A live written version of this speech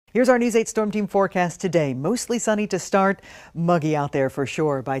Here's our News 8 Storm Team forecast today. Mostly sunny to start, muggy out there for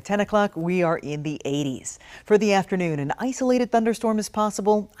sure. By 10 o'clock, we are in the 80s. For the afternoon, an isolated thunderstorm is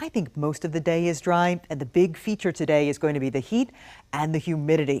possible. I think most of the day is dry, and the big feature today is going to be the heat and the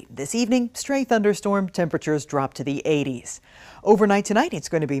humidity. This evening, stray thunderstorm, temperatures drop to the 80s. Overnight tonight, it's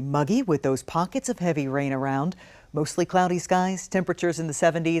going to be muggy with those pockets of heavy rain around. Mostly cloudy skies, temperatures in the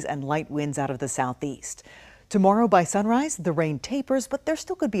 70s, and light winds out of the southeast. Tomorrow by sunrise, the rain tapers, but there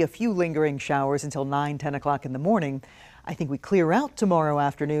still could be a few lingering showers until 9-10 o'clock in the morning. I think we clear out tomorrow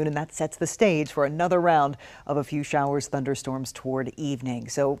afternoon, and that sets the stage for another round of a few showers, thunderstorms toward evening.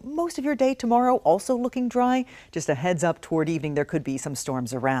 So most of your day tomorrow also looking dry. Just a heads up toward evening, there could be some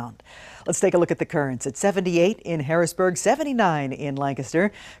storms around. Let's take a look at the currents. It's 78 in Harrisburg, 79 in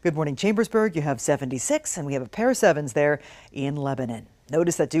Lancaster. Good morning, Chambersburg. You have 76, and we have a pair of 7s there in Lebanon.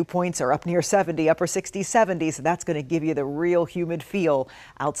 Notice that dew points are up near 70, upper 60s, 70s, so that's going to give you the real humid feel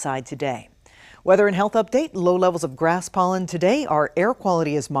outside today. Weather and health update, low levels of grass pollen today. Our air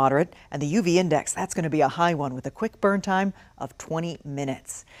quality is moderate, and the UV index, that's going to be a high one with a quick burn time of 20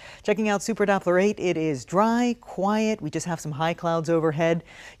 minutes. Checking out Super Doppler 8, it is dry, quiet. We just have some high clouds overhead.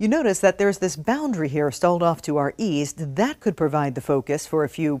 You notice that there's this boundary here stalled off to our east. That could provide the focus for a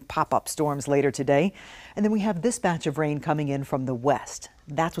few pop-up storms later today. And then we have this batch of rain coming in from the west.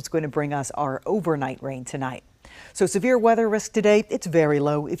 That's what's going to bring us our overnight rain tonight. So severe weather risk today, it's very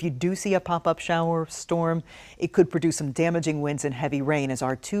low. If you do see a pop-up shower storm, it could produce some damaging winds and heavy rain as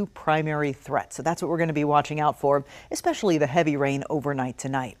our two primary threats. So that's what we're going to be watching out for, especially the heavy rain overnight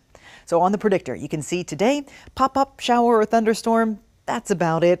tonight. So on the predictor, you can see today, pop-up shower or thunderstorm. That's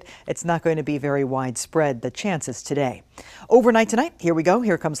about it. It's not going to be very widespread, the chances today. Overnight tonight, here we go.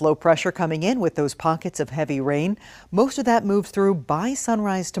 Here comes low pressure coming in with those pockets of heavy rain. Most of that moves through by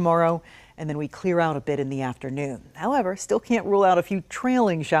sunrise tomorrow, and then we clear out a bit in the afternoon. However, still can't rule out a few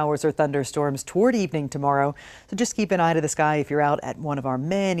trailing showers or thunderstorms toward evening tomorrow. So just keep an eye to the sky if you're out at one of our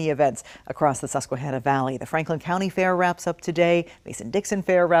many events across the Susquehanna Valley. The Franklin County Fair wraps up today. Mason-Dixon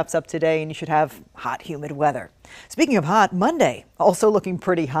Fair wraps up today, and you should have hot, humid weather. Speaking of hot, Monday also looking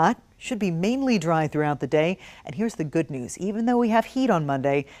pretty hot. Should be mainly dry throughout the day. And here's the good news. Even though we have heat on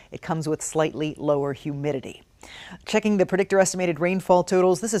Monday, it comes with slightly lower humidity. Checking the predictor estimated rainfall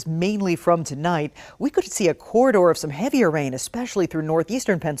totals, this is mainly from tonight. We could see a corridor of some heavier rain, especially through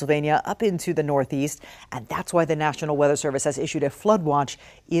northeastern Pennsylvania up into the northeast. And that's why the National Weather Service has issued a flood watch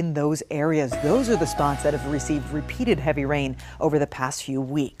in those areas. Those are the spots that have received repeated heavy rain over the past few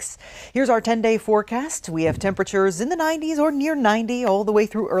weeks. Here's our 10-day forecast. We have temperatures in the 90s or near 90 all the way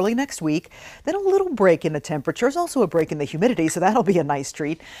through early next week. Then a little break in the temperatures, also a break in the humidity, so that'll be a nice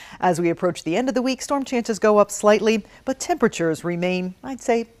treat. As we approach the end of the week, storm chances go up slightly, but temperatures remain, I'd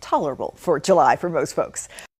say, tolerable for July for most folks.